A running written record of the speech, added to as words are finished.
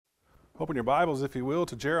Open your Bibles, if you will,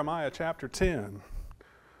 to Jeremiah chapter 10.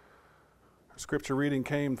 Our scripture reading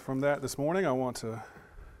came from that this morning. I want to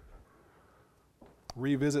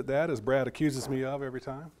revisit that, as Brad accuses me of every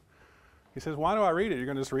time. He says, "Why do I read it? You're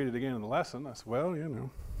going to just read it again in the lesson." I said, "Well,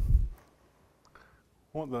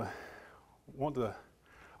 want the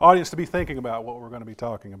audience to be thinking about what we're going to be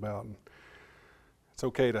talking about. And it's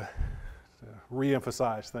okay to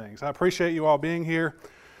re-emphasize things. I appreciate you all being here.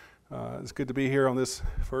 It's good to be here on this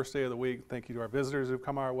first day of the week. Thank you to our visitors who've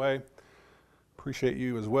come our way. Appreciate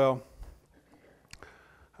you as well.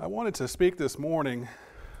 I wanted to speak this morning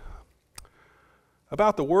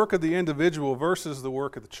about the work of the individual versus the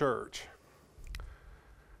work of the church.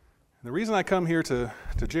 And the reason I come here to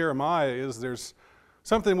Jeremiah is there's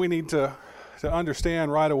something we need to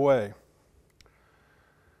understand right away.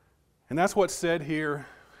 And that's what's said here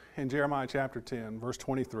in Jeremiah chapter 10, verse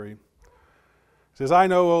 23. It says, "I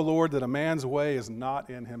know, O Lord, that a man's way is not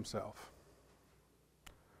in himself,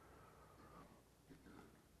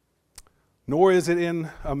 nor is it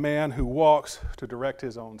in a man who walks to direct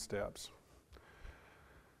his own steps."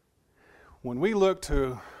 When we look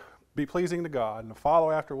to be pleasing to God and to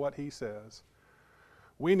follow after what He says,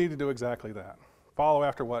 we need to do exactly that. Follow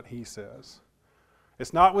after what He says.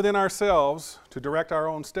 It's not within ourselves to direct our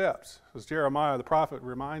own steps, as Jeremiah the prophet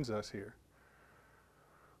reminds us here.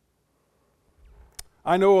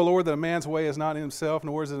 "I know, O Lord, that a man's way is not in himself,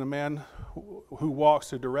 nor is it a man who walks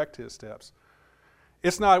to direct his steps."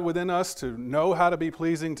 It's not within us to know how to be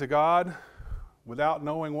pleasing to God without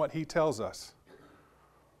knowing what He tells us.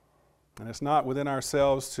 And it's not within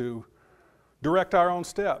ourselves to direct our own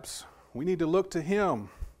steps. We need to look to Him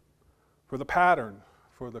for the pattern,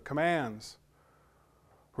 for the commands,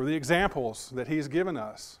 for the examples that He's given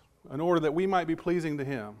us, in order that we might be pleasing to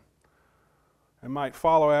Him and might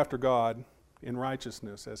follow after God in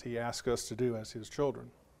righteousness as He asks us to do as His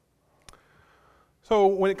children. So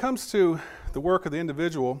when it comes to the work of the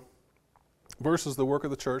individual versus the work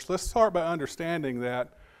of the church, let's start by understanding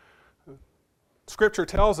that Scripture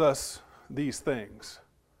tells us these things.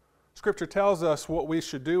 Scripture tells us what we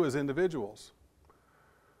should do as individuals.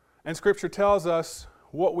 And Scripture tells us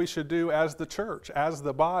what we should do as the church, as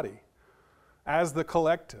the body, as the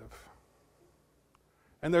collective.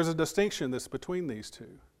 And there's a distinction that's between these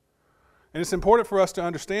two. And it's important for us to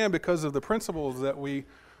understand, because of the principles that we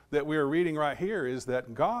are reading right here, is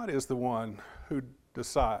that God is the one who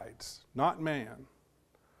decides, not man.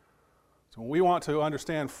 So when we want to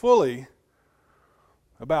understand fully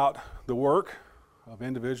about the work of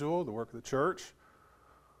individual, the work of the church,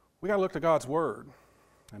 we got to look to God's Word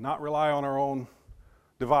and not rely on our own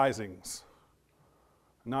devisings,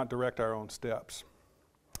 not direct our own steps.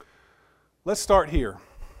 Let's start here.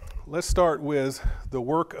 Let's start with the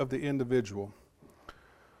work of the individual.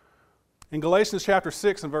 In Galatians chapter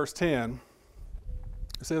 6 and verse 10,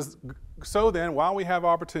 it says, "So then, while we have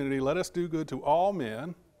opportunity, let us do good to all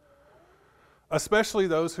men, especially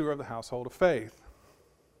those who are of the household of faith."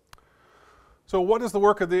 So what does the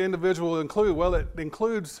work of the individual include? Well, it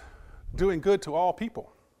includes doing good to all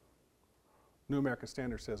people. New American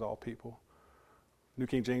Standard says all people. New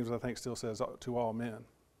King James, I think, still says to all men.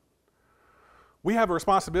 We have a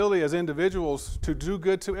responsibility as individuals to do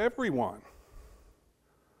good to everyone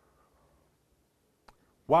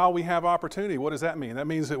while we have opportunity. What does that mean? That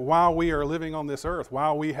means that while we are living on this earth,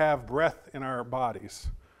 while we have breath in our bodies,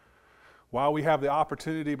 while we have the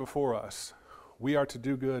opportunity before us, we are to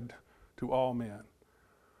do good to all men.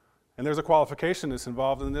 And there's a qualification that's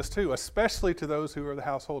involved in this too, especially to those who are the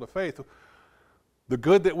household of faith. The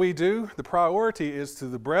good that we do, the priority is to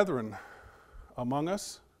the brethren among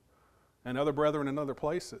us and other brethren in other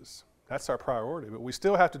places. That's our priority, but we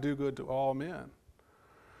still have to do good to all men.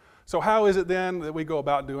 So how is it then that we go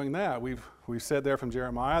about doing that? We've said there from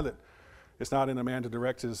Jeremiah that it's not in a man to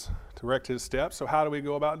direct his steps. So how do we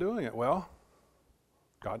go about doing it? Well,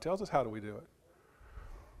 God tells us how do we do it.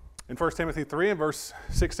 In 1 Timothy 3 and verse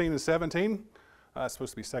 16 and 17, it's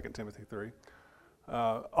supposed to be 2 Timothy 3,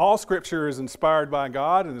 all Scripture is inspired by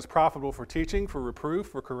God and is profitable for teaching, for reproof,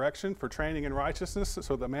 for correction, for training in righteousness,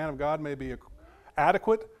 so the man of God may be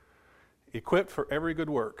adequate, equipped for every good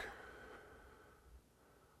work.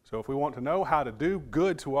 So if we want to know how to do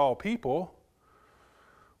good to all people,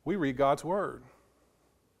 we read God's Word.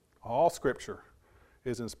 All Scripture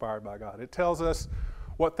is inspired by God. It tells us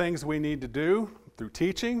what things we need to do through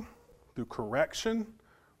teaching, through correction,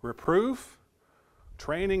 reproof,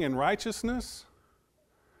 training in righteousness.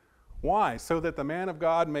 Why? So that the man of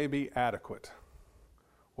God may be adequate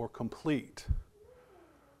or complete,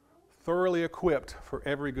 thoroughly equipped for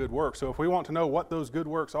every good work. So if we want to know what those good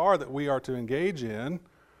works are that we are to engage in,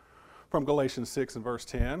 from Galatians 6 and verse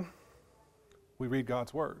 10, we read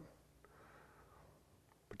God's Word,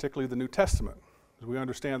 particularly the New Testament, as we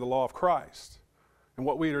understand the law of Christ and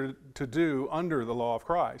what we are to do under the law of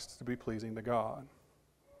Christ to be pleasing to God.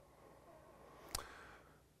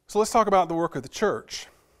 So let's talk about the work of the church.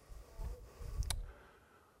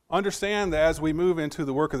 Understand that as we move into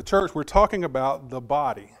the work of the church, we're talking about the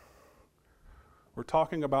body. We're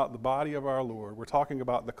talking about the body of our Lord. We're talking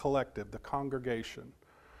about the collective, the congregation.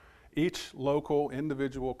 Each local,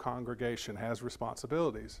 individual congregation has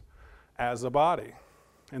responsibilities as a body.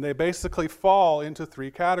 And they basically fall into three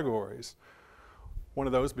categories. One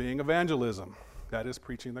of those being evangelism, that is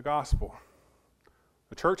preaching the gospel.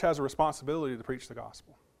 The church has a responsibility to preach the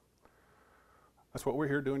gospel. That's what we're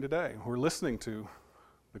here doing today. We're listening to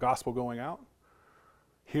the gospel going out,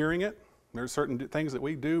 hearing it. There's certain things that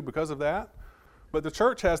we do because of that. But the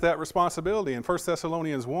church has that responsibility. In 1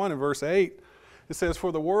 Thessalonians 1 and verse 8, it says,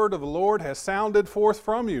 "For the word of the Lord has sounded forth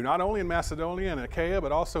from you, not only in Macedonia and Achaia,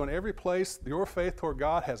 but also in every place your faith toward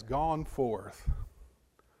God has gone forth."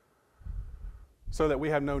 So that we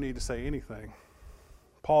have no need to say anything.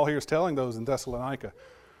 Paul here is telling those in Thessalonica,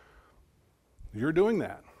 you're doing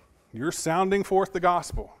that. You're sounding forth the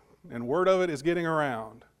gospel, and word of it is getting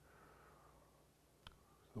around.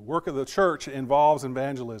 The work of the church involves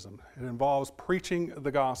evangelism. It involves preaching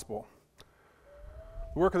the gospel.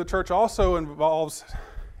 The work of the church also involves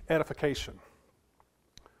edification,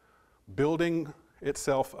 building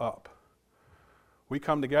itself up. We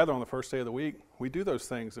come together on the first day of the week. We do those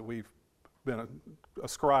things that we've been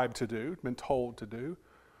ascribed to do, been told to do.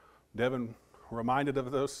 Devin reminded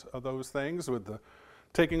of those things with the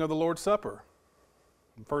taking of the Lord's Supper.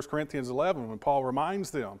 In 1 Corinthians 11, when Paul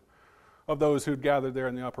reminds them of those who'd gathered there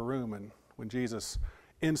in the upper room and when Jesus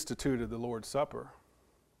instituted the Lord's Supper.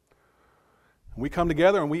 We come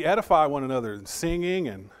together and we edify one another, singing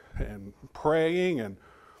and praying,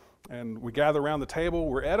 and we gather around the table.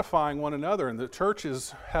 We're edifying one another, and the church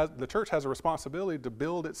has a responsibility to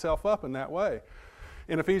build itself up in that way.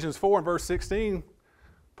 In Ephesians 4 and verse 16,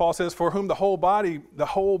 Paul says, "For whom the whole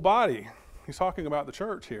body," he's talking about the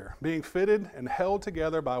church here, "being fitted and held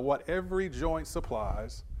together by what every joint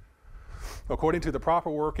supplies, according to the proper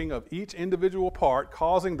working of each individual part,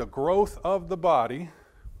 causing the growth of the body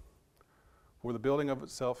for the building up of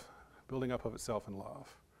itself in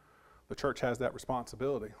love." The church has that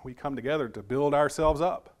responsibility. We come together to build ourselves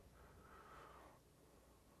up.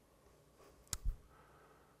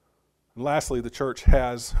 And lastly, the church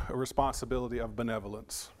has a responsibility of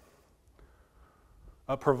benevolence,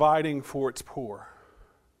 of providing for its poor.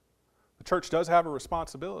 The church does have a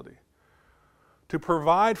responsibility to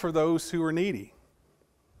provide for those who are needy.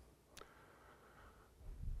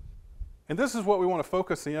 And this is what we want to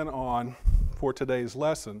focus in on for today's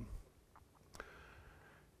lesson,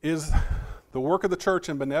 is the work of the church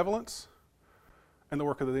in benevolence and the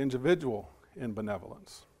work of the individual in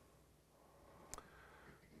benevolence.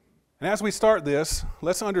 And as we start this,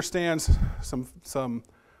 let's understand some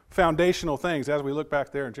foundational things as we look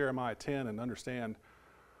back there in Jeremiah 10 and understand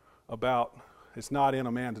about it's not in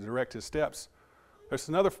a man to direct his steps. There's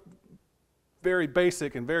another very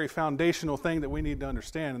basic and very foundational thing that we need to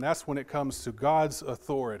understand, and that's when it comes to God's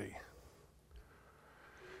authority.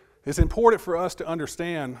 It's important for us to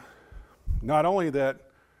understand not only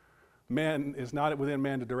that man is not within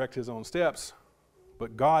man to direct his own steps,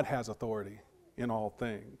 but God has authority in all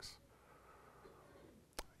things.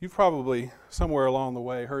 You've probably somewhere along the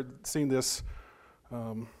way seen this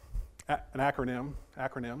an acronym,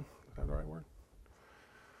 is that the right word?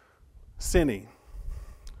 CINI.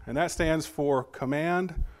 And that stands for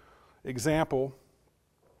command, example,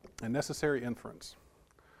 and necessary inference.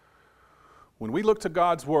 When we look to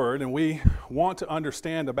God's Word and we want to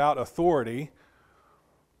understand about authority,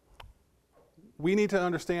 we need to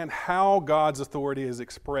understand how God's authority is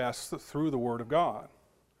expressed through the Word of God.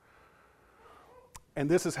 And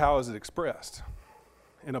this is how is it expressed,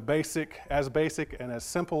 in as basic and as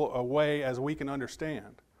simple a way as we can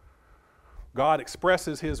understand. God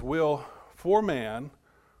expresses His will for man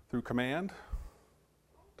through command,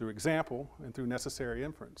 through example, and through necessary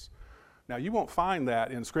inference. Now, you won't find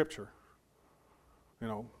that in Scripture.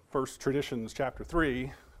 First Traditions chapter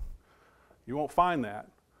 3, you won't find that.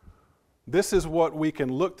 This is what we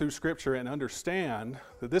can look through Scripture and understand,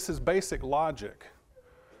 that this is basic logic,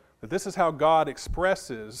 that this is how God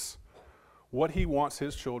expresses what He wants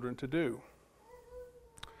His children to do.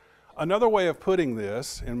 Another way of putting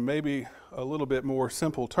this, in maybe a little bit more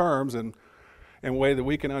simple terms and a way that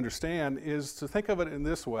we can understand, is to think of it in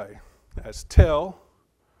this way, as tell,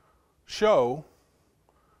 show,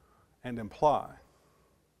 and imply.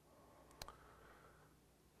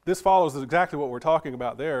 This follows exactly what we're talking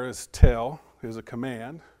about there, is tell. is a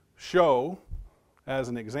command, show as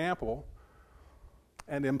an example,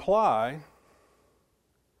 and imply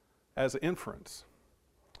as an inference.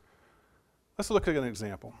 Let's look at an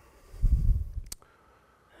example.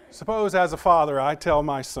 Suppose as a father I tell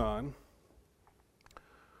my son,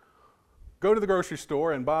 go to the grocery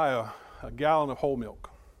store and buy a gallon of whole milk.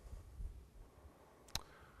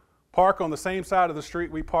 Park on the same side of the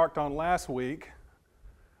street we parked on last week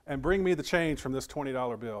and bring me the change from this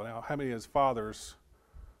 $20 bill. Now, how many as fathers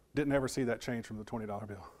didn't ever see that change from the $20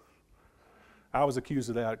 bill? I was accused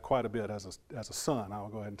of that quite a bit as a son. I will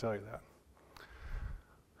go ahead and tell you that.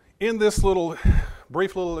 In this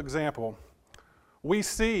brief little example, we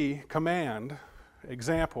see command,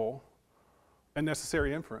 example, and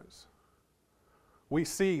necessary inference. We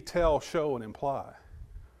see tell, show, and imply.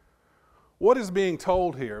 What is being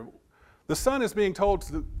told here? The son is being told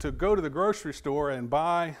to go to the grocery store and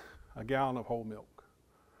buy a gallon of whole milk.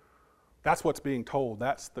 That's what's being told.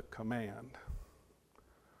 That's the command.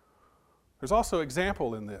 There's also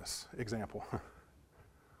example in this example.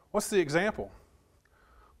 What's the example?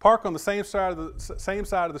 Park on the same side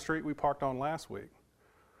of the street we parked on last week.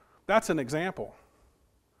 That's an example.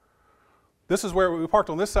 This is where we parked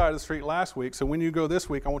on this side of the street last week, so when you go this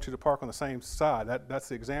week, I want you to park on the same side. That's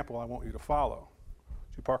the example I want you to follow.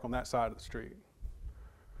 You park on that side of the street.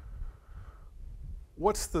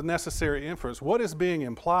 What's the necessary inference? What is being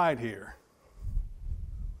implied here?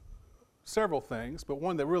 Several things, but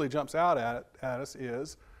one that really jumps out at us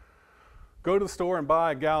is go to the store and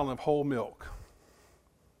buy a gallon of whole milk.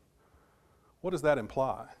 What does that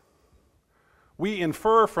imply? We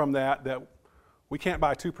infer from that we can't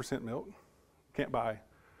buy 2% milk, can't buy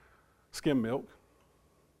skim milk.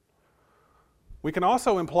 We can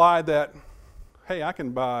also imply that, hey, I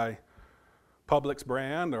can buy Publix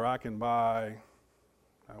brand, or I can buy,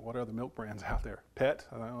 what other milk brands out there? Pet,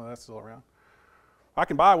 I don't know, that's still around. I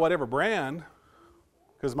can buy whatever brand,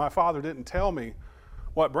 because my father didn't tell me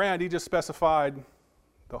what brand, he just specified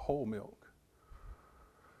the whole milk.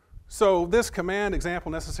 So this command, example,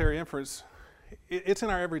 necessary inference, it's in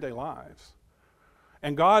our everyday lives.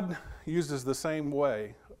 And God uses the same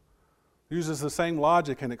way, uses the same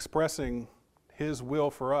logic in expressing His will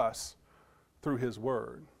for us through His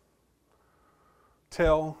Word.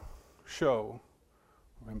 Tell, show,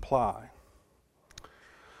 imply.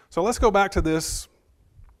 So let's go back to this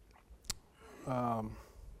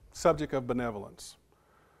subject of benevolence.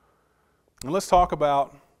 And let's talk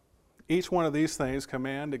about each one of these things,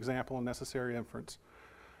 command, example, and necessary inference,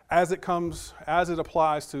 as it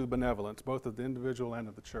applies to benevolence, both of the individual and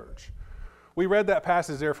of the church. We read that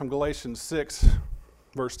passage there from Galatians 6,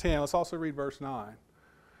 verse 10. Let's also read verse 9.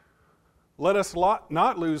 Let us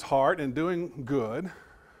not lose heart in doing good,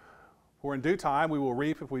 for in due time we will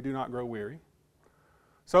reap if we do not grow weary.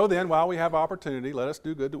 So then, while we have opportunity, let us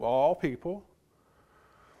do good to all people,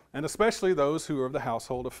 and especially those who are of the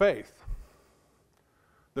household of faith.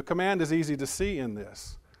 The command is easy to see in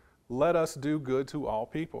this. Let us do good to all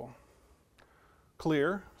people.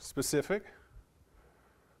 Clear, specific.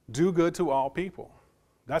 Do good to all people.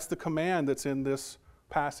 That's the command that's in this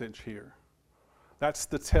passage here. That's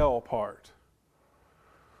the tell part.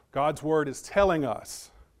 God's word is telling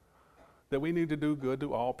us that we need to do good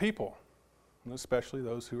to all people, and especially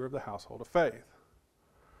those who are of the household of faith.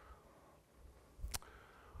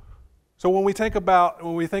 So when we think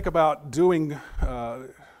about doing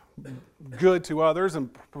good to others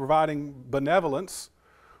and providing benevolence,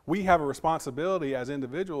 we have a responsibility as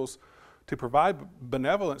individuals to provide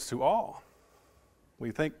benevolence to all.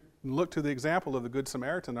 Look to the example of the Good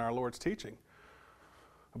Samaritan in our Lord's teaching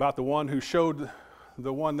about the one who showed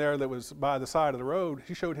the one there that was by the side of the road,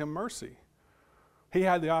 he showed him mercy. He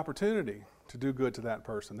had the opportunity to do good to that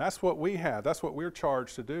person. That's what we have. That's what we're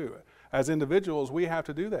charged to do. As individuals, we have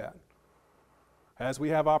to do that. As we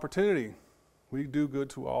have opportunity, we do good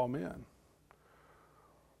to all men.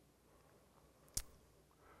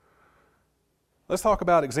 Let's talk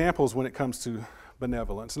about examples when it comes to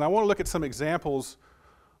benevolence. And I want to look at some examples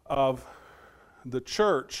of the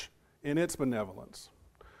church in its benevolence.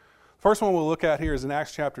 First one we'll look at here is in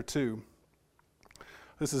Acts chapter 2.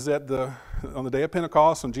 This is on the day of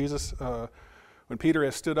Pentecost when Peter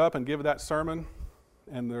has stood up and given that sermon,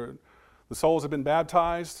 and the souls have been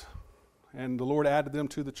baptized, and the Lord added them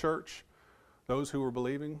to the church, those who were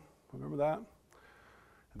believing. Remember that?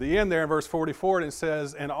 At the end there in verse 44, it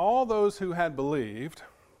says, and all those who had believed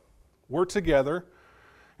were together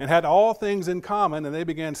and had all things in common, and they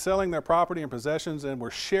began selling their property and possessions and were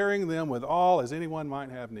sharing them with all as anyone might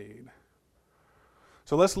have need.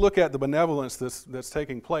 So let's look at the benevolence that's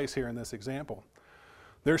taking place here in this example.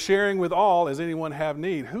 They're sharing with all as anyone have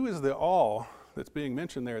need. Who is the all that's being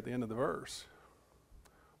mentioned there at the end of the verse?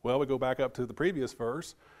 Well, we go back up to the previous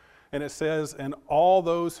verse, and it says, and all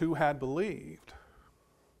those who had believed.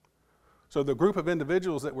 So the group of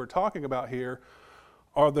individuals that we're talking about here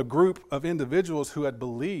are the group of individuals who had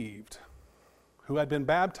believed, who had been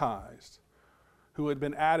baptized, who had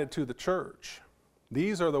been added to the church.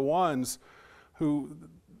 These are the ones who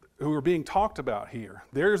are being talked about here.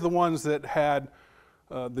 There's the ones that had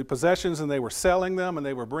the possessions, and they were selling them, and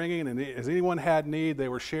they were bringing, and as anyone had need, they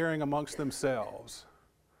were sharing amongst themselves.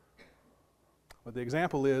 But the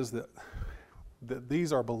example is that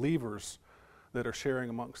these are believers that are sharing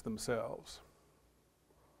amongst themselves.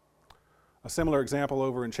 A similar example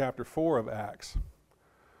over in chapter 4 of Acts.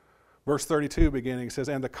 Verse 32 beginning says,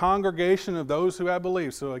 and the congregation of those who have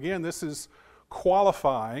believed. So again, this is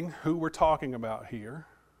qualifying who we're talking about here.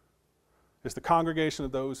 It's the congregation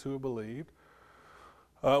of those who have believed.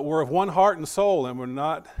 Were of one heart and soul, and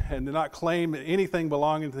did not claim anything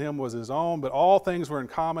belonging to him was his own, but all things were in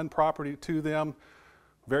common property to them.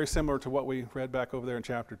 Very similar to what we read back over there in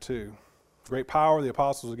chapter 2. Great power, the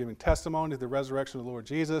apostles were giving testimony to the resurrection of the Lord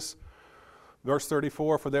Jesus. Verse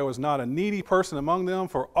 34, for there was not a needy person among them,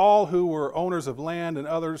 for all who were owners of land and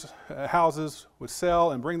others' houses would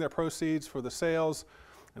sell and bring their proceeds for the sales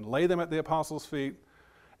and lay them at the apostles' feet,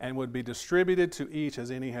 and would be distributed to each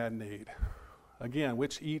as any had need. Again,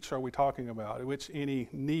 which each are we talking about? Which any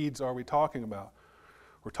needs are we talking about?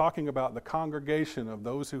 We're talking about the congregation of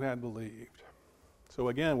those who had believed. So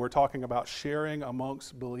again, we're talking about sharing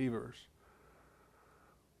amongst believers.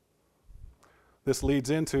 This leads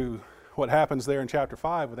into what happens there in chapter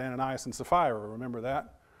 5 with Ananias and Sapphira. Remember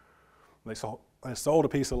that? They sold a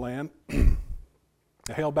piece of land.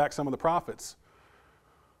 They held back some of the profits.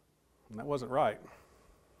 And that wasn't right.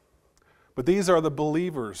 But these are the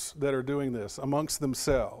believers that are doing this amongst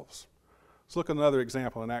themselves. Let's look at another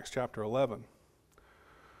example in Acts chapter 11.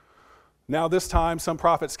 Now this time some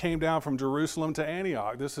prophets came down from Jerusalem to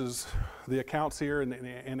Antioch. This is the accounts here in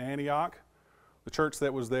Antioch, the church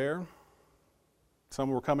that was there. Some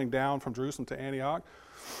were coming down from Jerusalem to Antioch.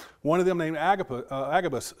 One of them, named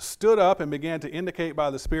Agabus, stood up and began to indicate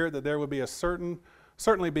by the Spirit that there would be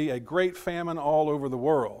certainly be a great famine all over the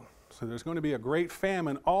world. So there's going to be a great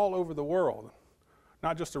famine all over the world.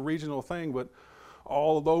 Not just a regional thing, but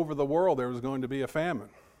all over the world there was going to be a famine.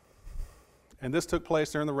 And this took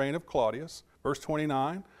place during the reign of Claudius. Verse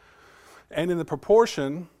 29, and in the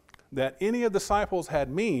proportion that any of the disciples had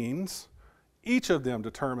means, each of them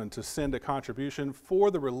determined to send a contribution for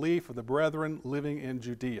the relief of the brethren living in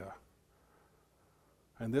Judea.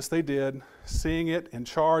 And this they did, seeing it in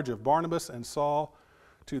charge of Barnabas and Saul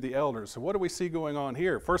to the elders. So what do we see going on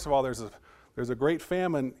here? First of all, there's a great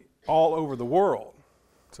famine all over the world.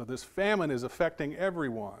 So this famine is affecting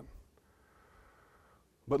everyone.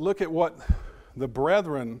 But look at what the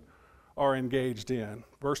brethren are engaged in.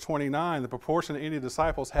 Verse 29, the proportion of any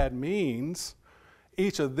disciples had means,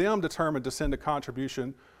 each of them determined to send a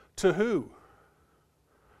contribution to who?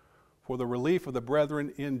 For the relief of the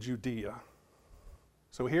brethren in Judea.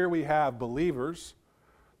 So here we have believers,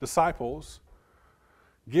 disciples,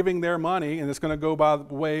 giving their money, and it's going to go by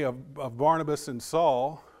the way of Barnabas and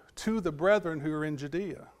Saul, to the brethren who are in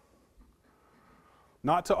Judea.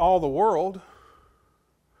 Not to all the world,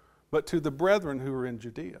 but to the brethren who are in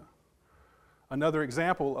Judea. Another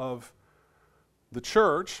example of the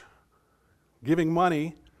church giving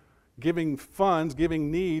money, giving funds,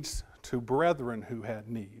 giving needs to brethren who had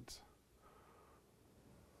needs.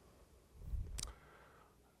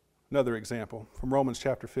 Another example from Romans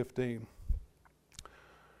chapter 15.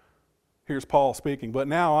 Here's Paul speaking. But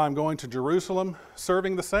now I'm going to Jerusalem,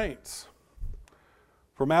 serving the saints.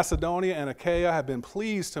 For Macedonia and Achaia have been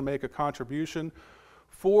pleased to make a contribution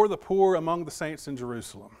for the poor among the saints in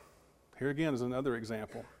Jerusalem. Here again is another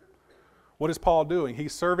example. What is Paul doing?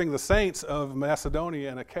 He's serving the saints of Macedonia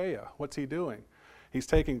and Achaia. What's he doing? He's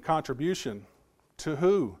taking contribution to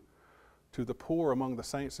who? To the poor among the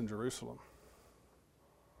saints in Jerusalem.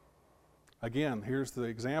 Again, here's the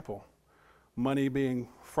example. Money being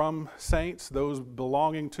from saints, those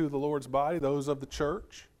belonging to the Lord's body, those of the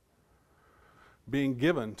church, being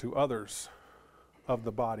given to others of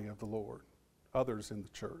the body of the Lord, others in the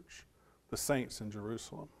church, the saints in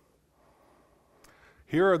Jerusalem.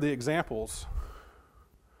 Here are the examples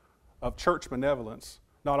of church benevolence,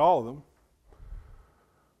 not all of them,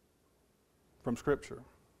 from Scripture.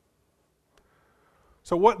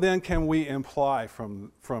 So what then can we imply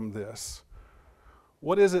from this?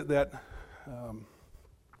 What is it that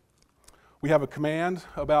we have a command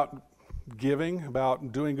about giving,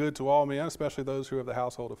 about doing good to all men, especially those who have the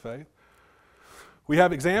household of faith. We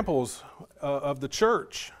have examples of the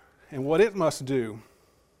church and what it must do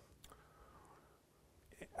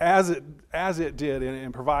as it did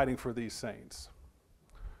in providing for these saints.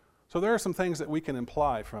 So there are some things that we can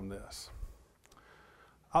imply from this.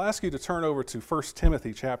 I'll ask you to turn over to 1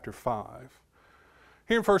 Timothy chapter 5.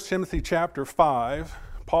 Here in 1 Timothy chapter 5,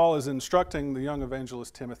 Paul is instructing the young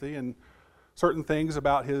evangelist Timothy in certain things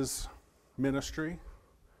about his ministry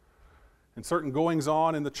and certain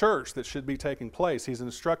goings-on in the church that should be taking place. He's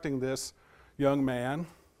instructing this young man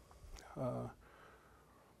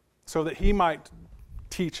so that he might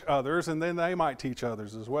teach others, and then they might teach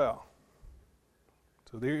others as well.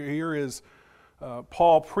 So here is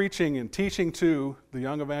Paul preaching and teaching to the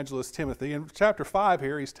young evangelist Timothy. In chapter 5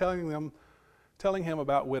 here, he's telling him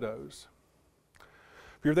about widows.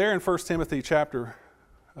 If you're there in 1 Timothy chapter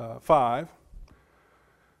 5,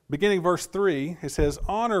 beginning verse 3, it says,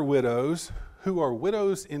 "Honor widows who are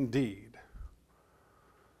widows indeed."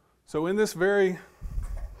 So in this very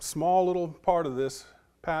small little part of this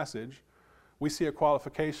passage, we see a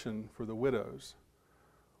qualification for the widows,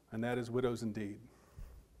 and that is widows indeed.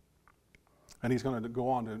 And he's going to go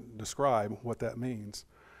on to describe what that means.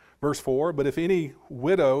 Verse 4, "But if any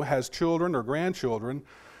widow has children or grandchildren,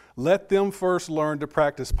 let them first learn to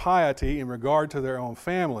practice piety in regard to their own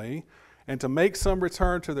family, and to make some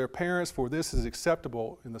return to their parents, for this is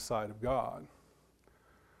acceptable in the sight of God."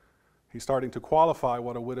 He's starting to qualify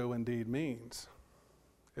what a widow indeed means.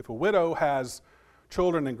 If a widow has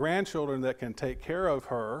children and grandchildren that can take care of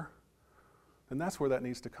her, then that's where that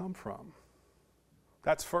needs to come from.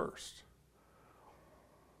 That's first.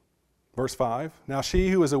 Verse 5, "Now she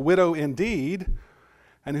who is a widow indeed,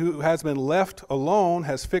 and who has been left alone,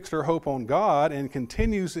 has fixed her hope on God, and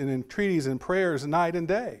continues in entreaties and prayers night and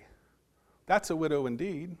day." That's a widow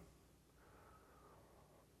indeed.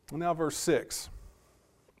 And now verse 6,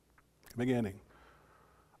 beginning.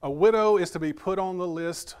 "A widow is to be put on the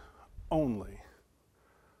list only."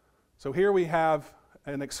 So here we have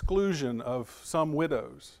an exclusion of some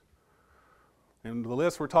widows. And the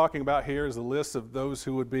list we're talking about here is the list of those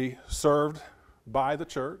who would be served by the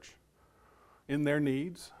church in their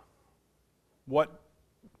needs. What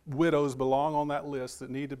widows belong on that list that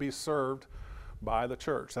need to be served by the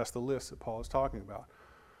church? That's the list that Paul is talking about.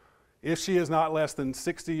 If she is not less than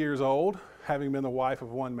 60 years old, having been the wife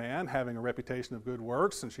of one man, having a reputation of good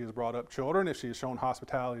works, and she has brought up children, if she has shown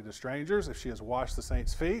hospitality to strangers, if she has washed the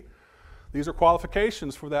saints' feet, these are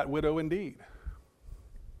qualifications for that widow indeed.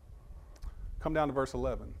 Come down to verse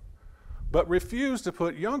 11. "But refuse to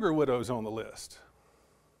put younger widows on the list."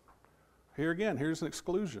 Here again, here's an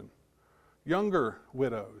exclusion. Younger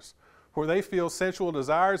widows, for they feel sensual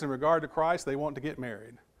desires in regard to Christ, they want to get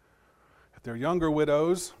married. If they're younger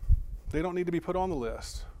widows, they don't need to be put on the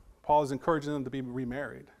list. Paul is encouraging them to be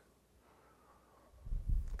remarried.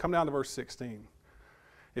 Come down to verse 16.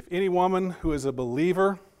 "If any woman who is a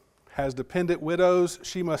believer has dependent widows,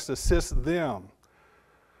 she must assist them,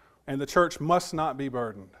 and the church must not be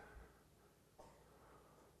burdened,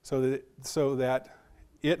 so that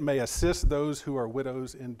it may assist those who are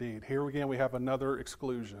widows indeed." Here again we have another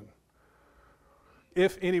exclusion.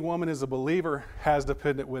 If any woman is a believer has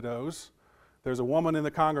dependent widows, there's a woman in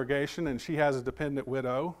the congregation and she has a dependent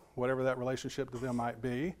widow, whatever that relationship to them might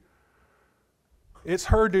be, it's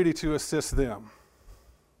her duty to assist them.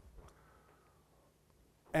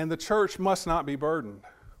 And the church must not be burdened,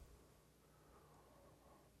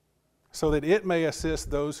 so that it may assist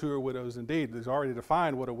those who are widows indeed. There's already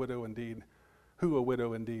defined what a widow indeed, who a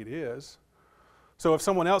widow indeed is. So if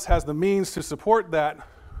someone else has the means to support that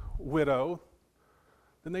widow,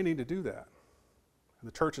 then they need to do that. And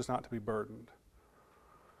the church is not to be burdened.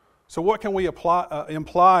 So what can we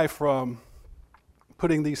imply from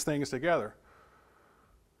putting these things together?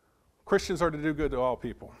 Christians are to do good to all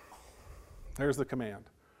people. There's the command.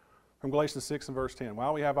 From Galatians 6 and verse 10.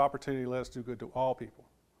 While we have opportunity, let us do good to all people.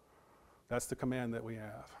 That's the command that we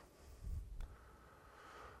have.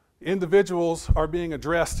 Individuals are being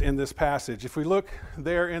addressed in this passage. If we look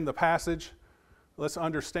there in the passage, let's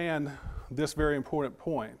understand this very important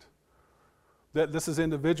point, that this is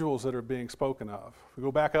individuals that are being spoken of. If we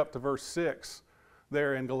go back up to verse 6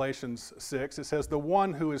 there in Galatians 6, it says, "The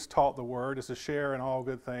one who is taught the word is to share in all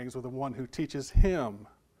good things with the one who teaches him.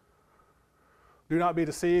 Do not be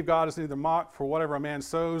deceived, God is neither mocked, for whatever a man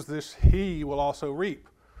sows, this he will also reap.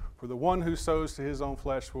 For the one who sows to his own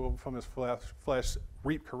flesh will from his flesh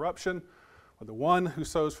reap corruption, but the one who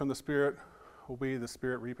sows from the Spirit will be the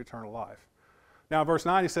Spirit reap eternal life." Now in verse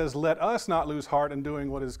 9 he says, "Let us not lose heart in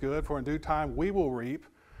doing what is good, for in due time we will reap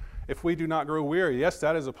if we do not grow weary." Yes,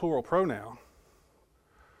 that is a plural pronoun,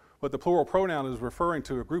 but the plural pronoun is referring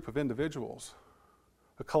to a group of individuals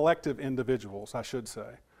collective individuals, I should say.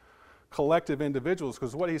 Collective individuals,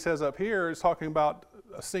 because what he says up here is talking about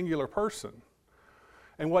a singular person.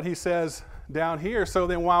 And what he says down here, so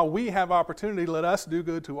then while we have opportunity, let us do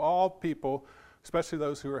good to all people, especially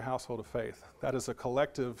those who are household of faith. That is a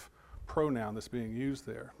collective pronoun that's being used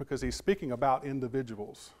there, because he's speaking about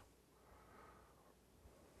individuals.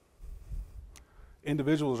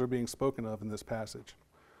 Individuals are being spoken of in this passage.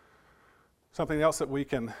 Something else that we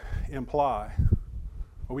can imply,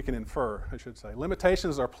 or we can infer, I should say.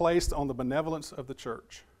 Limitations are placed on the benevolence of the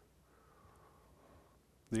church.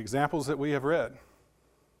 The examples that we have read,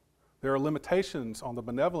 there are limitations on the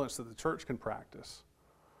benevolence that the church can practice.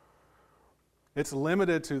 It's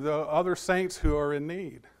limited to the other saints who are in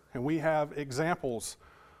need. And we have examples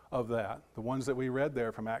of that. The ones that we read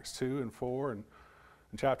there from Acts 2 and 4 and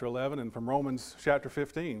chapter 11 and from Romans chapter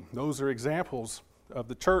 15. Those are examples of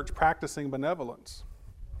the church practicing benevolence.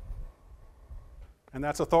 And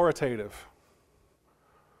that's authoritative.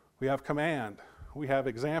 We have command. We have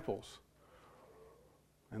examples.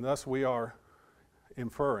 And thus we are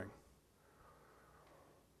inferring.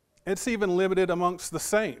 It's even limited amongst the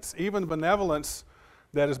saints. Even benevolence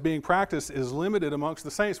that is being practiced is limited amongst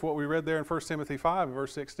the saints, what we read there in 1 Timothy 5 and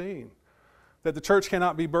verse 16. That the church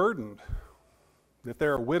cannot be burdened. That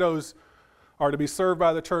there are widows are to be served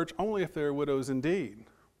by the church only if they are widows indeed.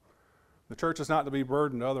 The church is not to be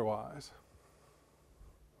burdened otherwise.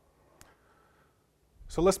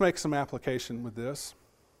 So let's make some application with this.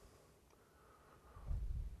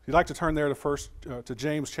 If you'd like to turn there to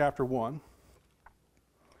James chapter 1.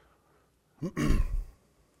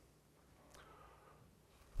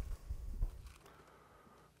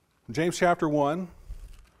 James chapter 1,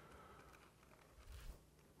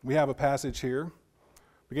 we have a passage here,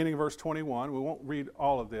 beginning of verse 21. We won't read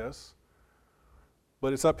all of this,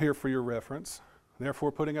 but it's up here for your reference.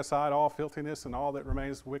 Therefore, putting aside all filthiness and all that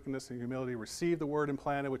remains wickedness and humility, receive the word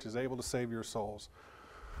implanted, which is able to save your souls.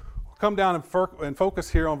 We'll come down and focus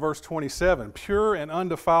here on verse 27. Pure and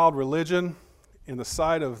undefiled religion in the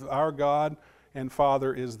sight of our God and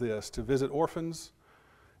Father is this, to visit orphans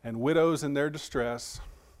and widows in their distress,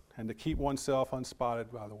 and to keep oneself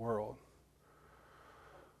unspotted by the world.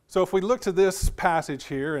 So if we look to this passage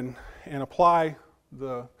here and apply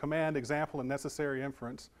the command, example, and necessary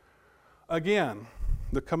inference, again,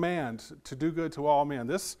 the command to do good to all men,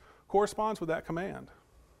 this corresponds with that command.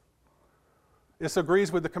 This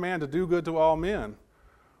agrees with the command to do good to all men.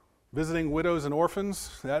 Visiting widows and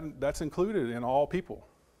orphans, that's included in all people.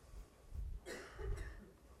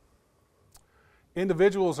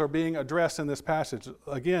 Individuals are being addressed in this passage.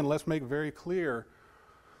 Again, let's make very clear,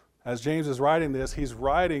 as James is writing this, he's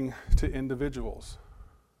writing to individuals.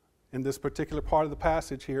 In this particular part of the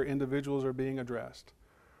passage here, individuals are being addressed.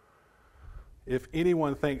 If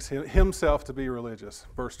anyone thinks himself to be religious,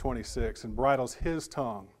 verse 26, and bridles his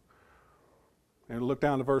tongue, and look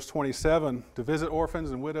down to verse 27, to visit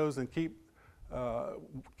orphans and widows and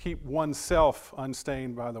keep oneself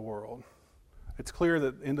unstained by the world. It's clear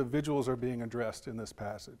that individuals are being addressed in this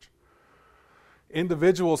passage.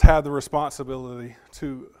 Individuals have the responsibility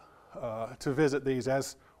to visit these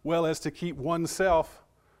as well as to keep oneself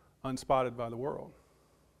unspotted by the world.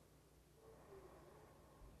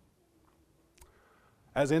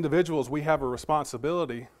 As individuals, we have a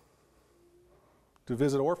responsibility to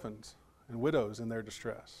visit orphans and widows in their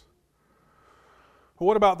distress. But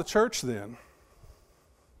what about the church then?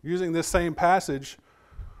 Using this same passage,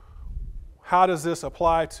 how does this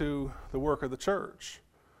apply to the work of the church?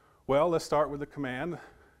 Well, let's start with the command.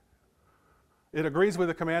 It agrees with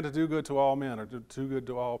the command to do good to all men, or to do good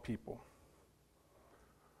to all people.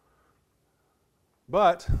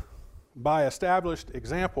 But by established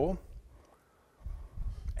example,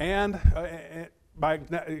 and by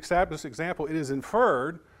established example, it is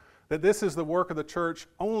inferred that this is the work of the church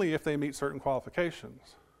only if they meet certain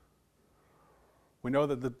qualifications. We know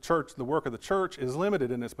that the work of the church is limited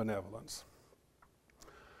in its benevolence.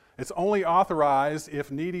 It's only authorized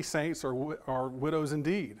if needy saints are widows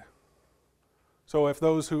indeed. So if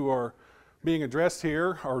those who are being addressed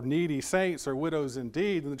here are needy saints or widows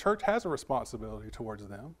indeed, then the church has a responsibility towards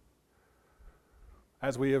them,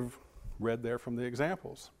 as we have read there from the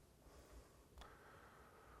examples.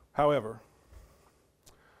 However,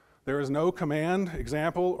 there is no command,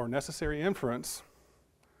 example, or necessary inference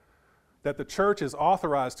that the church is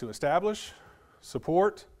authorized to establish,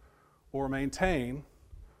 support, or maintain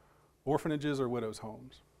orphanages or widows'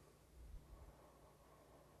 homes.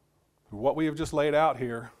 What we have just laid out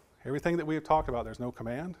here, everything that we have talked about, there's no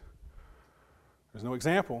command, there's no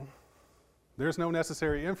example, there's no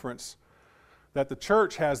necessary inference that the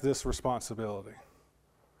church has this responsibility.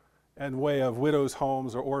 in way of widows'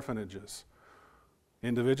 homes or orphanages.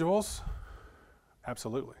 Individuals,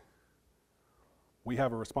 absolutely. We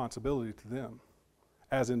have a responsibility to them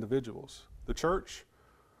as individuals. The church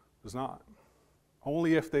does not.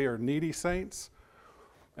 Only if they are needy saints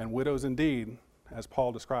and widows indeed, as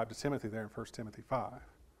Paul described to Timothy there in 1 Timothy 5.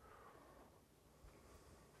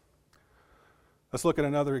 Let's look at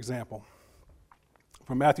another example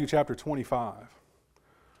from Matthew chapter 25.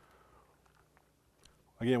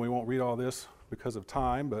 Again, we won't read all this because of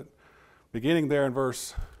time, but beginning there in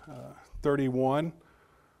verse 31,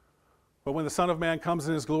 but when the Son of Man comes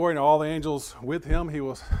in his glory and all the angels with him, he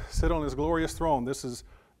will sit on his glorious throne. This is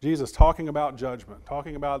Jesus talking about judgment,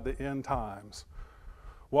 talking about the end times.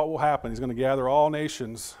 What will happen? He's going to gather all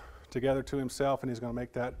nations together to himself, and he's going to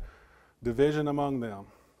make that division among them.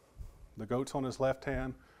 The goats on his left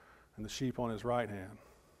hand and the sheep on his right hand.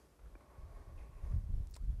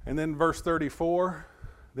 And then verse 34,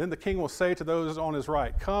 then the king will say to those on his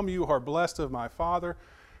right, "Come, you who are blessed of my Father,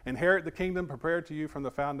 inherit the kingdom prepared to you from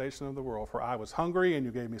the foundation of the world. For I was hungry, and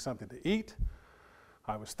you gave me something to eat.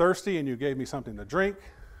 I was thirsty, and you gave me something to drink.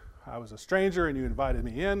 I was a stranger, and you invited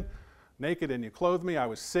me in. Naked, and you clothed me. I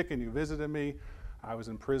was sick, and you visited me. I was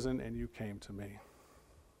in prison, and you came to me."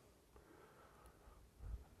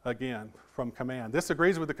 Again, from command. This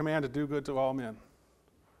agrees with the command to do good to all men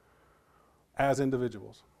as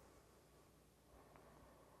individuals.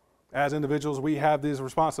 As individuals, we have these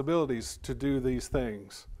responsibilities to do these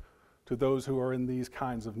things to those who are in these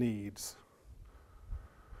kinds of needs.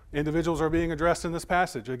 Individuals are being addressed in this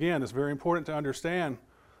passage. Again, it's very important to understand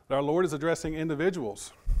that our Lord is addressing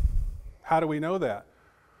individuals. How do we know that?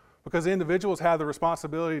 Because individuals have the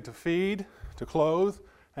responsibility to feed, to clothe,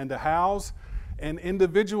 and to house, and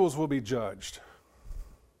individuals will be judged,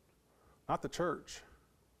 not the church.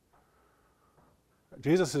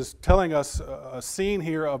 Jesus is telling us a scene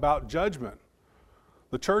here about judgment.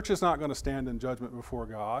 The church is not going to stand in judgment before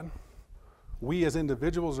God. We as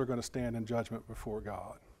individuals are going to stand in judgment before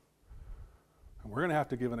God. And we're going to have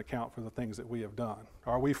to give an account for the things that we have done.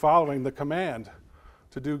 Are we following the command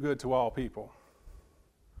to do good to all people?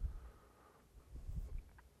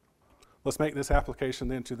 Let's make this application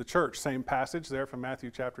then to the church. Same passage there from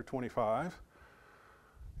Matthew chapter 25.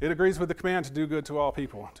 It agrees with the command to do good to all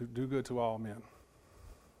people, to do good to all men.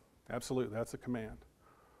 Absolutely, that's a command.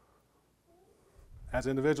 As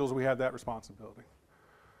individuals, we have that responsibility.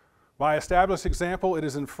 By established example, it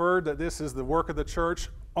is inferred that this is the work of the church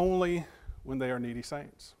only when they are needy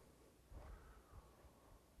saints.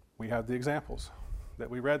 We have the examples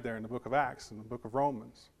that we read there in the book of Acts and the book of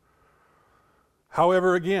Romans.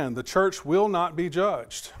 However, again, the church will not be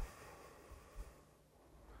judged.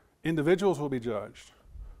 Individuals will be judged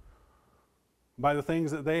by the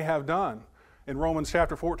things that they have done. In Romans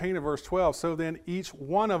chapter 14 and verse 12, so then each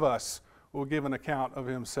one of us will give an account of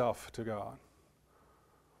himself to God.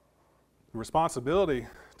 The responsibility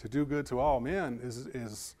to do good to all men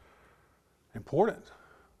is important,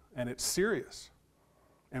 and it's serious.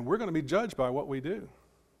 And we're going to be judged by what we do.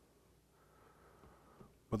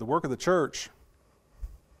 But the work of the church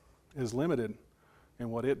is limited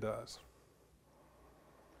in what it does.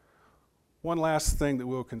 One last thing that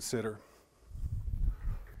we'll consider.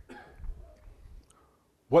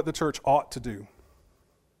 What the church ought to do.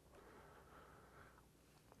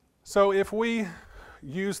 So if we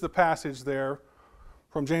use the passage there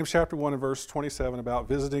from James chapter 1 and verse 27 about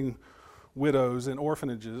visiting widows in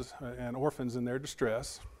orphanages and orphans in their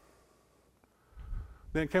distress,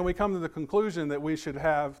 then can we come to the conclusion that we should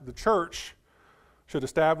have, the church should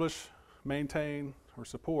establish, maintain, or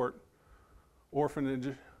support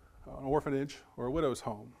an orphanage or a widow's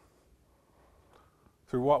home?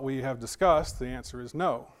 Through what we have discussed, the answer is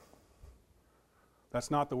no.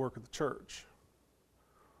 That's not the work of the church.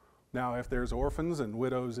 Now, if there's orphans and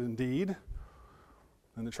widows indeed,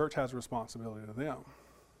 then the church has a responsibility to them.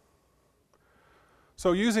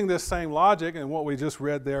 So using this same logic and what we just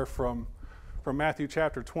read there from Matthew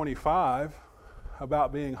chapter 25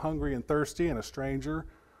 about being hungry and thirsty and a stranger,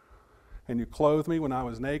 and you clothed me when I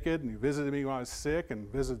was naked, and you visited me when I was sick,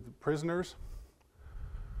 and visited the prisoners,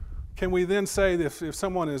 can we then say that if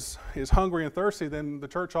someone is hungry and thirsty, then the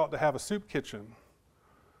church ought to have a soup kitchen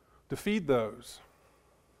to feed those?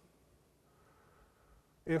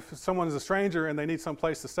 If someone is a stranger and they need some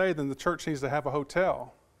place to stay, then the church needs to have a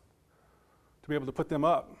hotel to be able to put them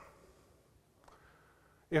up.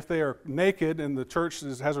 If they are naked and the church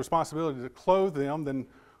has a responsibility to clothe them, then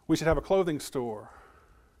we should have a clothing store.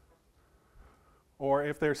 Or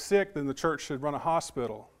if they're sick, then the church should run a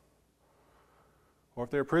hospital. Or if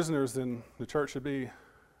they're prisoners, then the church should be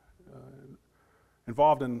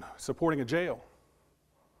involved in supporting a jail.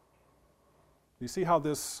 You see how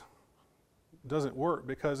this doesn't work,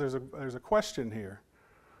 because there's a question here.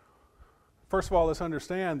 First of all, let's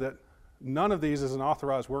understand that none of these is an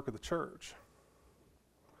authorized work of the church.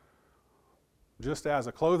 Just as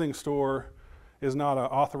a clothing store is not an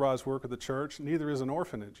authorized work of the church, neither is an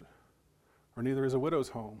orphanage, or neither is a widow's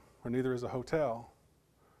home, or neither is a hotel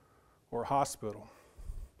or a hospital.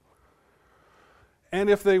 And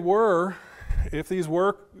if these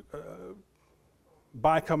were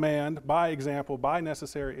by command, by example, by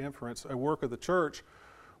necessary inference, a work of the church,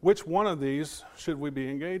 which one of these should we be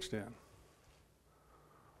engaged in?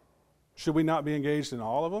 Should we not be engaged in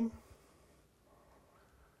all of them?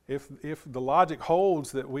 If the logic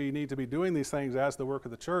holds that we need to be doing these things as the work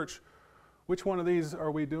of the church, which one of these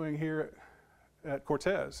are we doing here at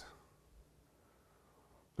Cortez?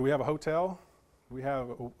 Do we have a hotel? Do we have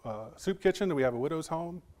a soup kitchen? Do we have a widow's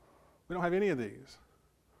home? We don't have any of these,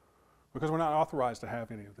 because we're not authorized to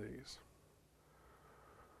have any of these.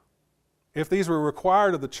 If these were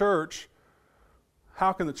required of the church,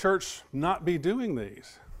 how can the church not be doing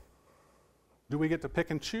these? Do we get to pick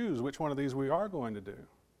and choose which one of these we are going to do?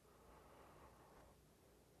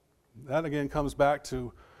 That again comes back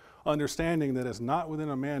to understanding that it's not within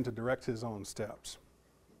a man to direct his own steps.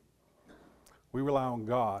 We rely on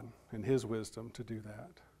God and His wisdom to do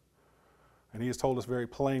that. And He has told us very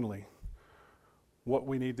plainly what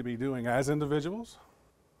we need to be doing as individuals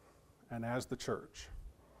and as the church.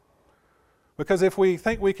 Because if we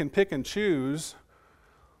think we can pick and choose,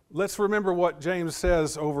 let's remember what James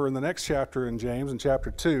says over in the next chapter in James, in chapter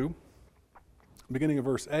 2, beginning of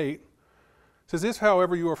verse 8. It says, "If,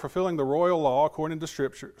 however, you are fulfilling the royal law according to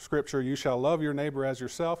Scripture, you shall love your neighbor as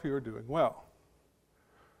yourself, you are doing well."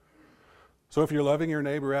 So if you're loving your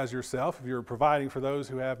neighbor as yourself, if you're providing for those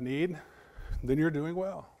who have need, then you're doing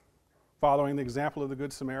well. Following the example of the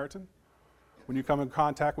Good Samaritan, when you come in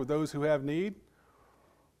contact with those who have need,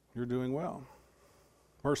 you're doing well.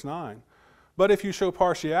 Verse 9, "But if you show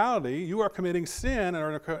partiality, you are committing sin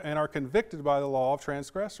and are convicted by the law of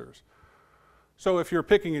transgressors." So if you're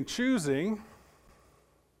picking and choosing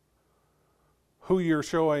who you're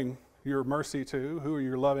showing your mercy to, who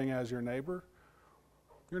you're loving as your neighbor,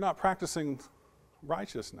 you're not practicing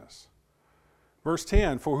righteousness. Verse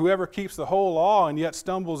 10, "For whoever keeps the whole law and yet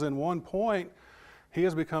stumbles in one point, he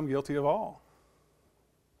has become guilty of all."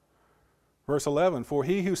 Verse 11, "For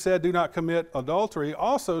he who said, 'Do not commit adultery,'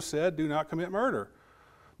 also said, 'Do not commit murder.'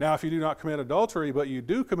 Now if you do not commit adultery, but you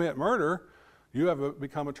do commit murder, you have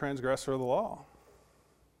become a transgressor of the law."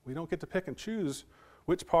 We don't get to pick and choose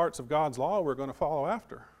which parts of God's law we're going to follow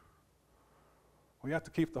after. We have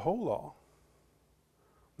to keep the whole law.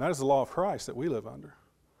 That is the law of Christ that we live under.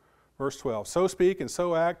 Verse 12, "So speak and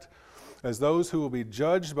so act as those who will be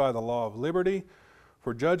judged by the law of liberty,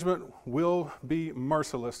 for judgment will be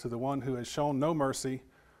merciless to the one who has shown no mercy.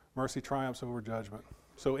 Mercy triumphs over judgment."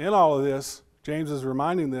 So in all of this, James is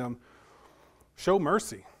reminding them, show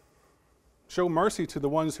mercy. Show mercy to the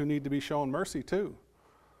ones who need to be shown mercy to.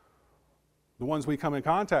 The ones we come in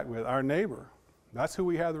contact with, our neighbor. That's who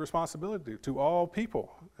we have the responsibility to all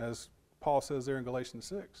people, as Paul says there in Galatians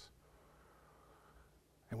 6.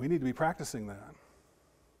 And we need to be practicing that.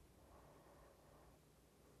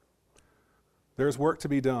 There's work to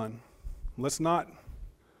be done. Let's not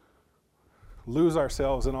lose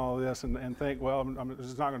ourselves in all of this and think, well, I'm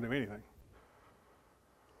just not going to do anything.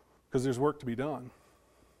 Because there's work to be done.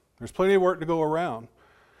 There's plenty of work to go around.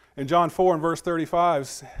 In John 4 and verse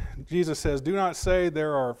 35, Jesus says, "Do not say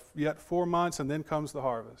there are yet 4 months and then comes the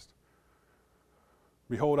harvest.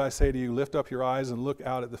 Behold, I say to you, lift up your eyes and look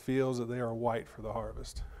out at the fields, that they are white for the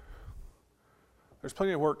harvest." There's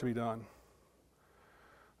plenty of work to be done.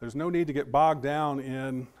 There's no need to get bogged down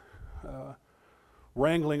in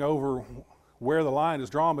wrangling over where the line is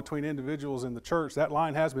drawn between individuals in the church. That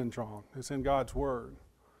line has been drawn. It's in God's Word.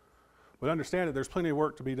 But understand that there's plenty of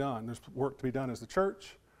work to be done. There's work to be done as the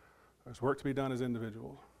church. There's work to be done as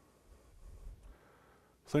individuals.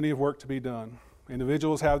 Plenty of work to be done.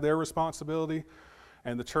 Individuals have their responsibility,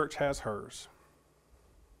 and the church has hers.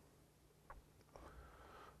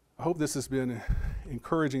 I hope this has been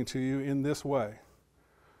encouraging to you in this way.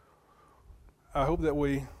 I hope that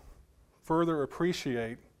we further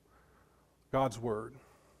appreciate God's Word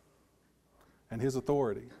and His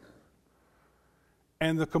authority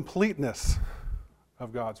and the completeness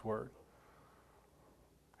of God's Word.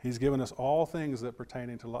 He's given us all things that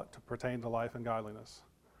pertain to life and godliness.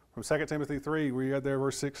 From 2 Timothy 3, we read there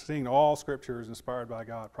verse 16, "All Scripture is inspired by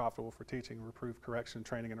God, profitable for teaching, reproof, correction,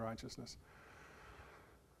 training in righteousness."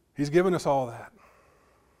 He's given us all that.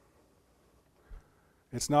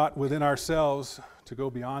 It's not within ourselves to go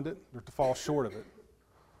beyond it or to fall short of it.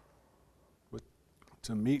 But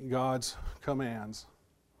to meet God's commands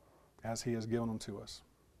as He has given them to us.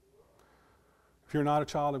 If you're not a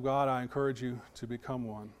child of God, I encourage you to become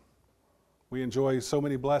one. We enjoy so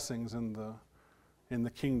many blessings in the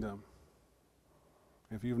kingdom.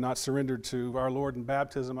 If you've not surrendered to our Lord in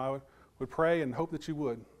baptism, I would pray and hope that you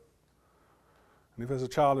would. And if as a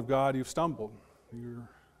child of God you've stumbled, you're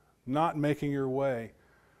not making your way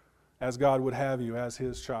as God would have you as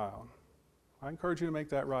His child, I encourage you to make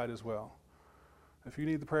that right as well. If you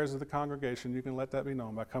need the prayers of the congregation, you can let that be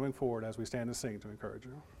known by coming forward as we stand and sing to encourage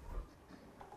you.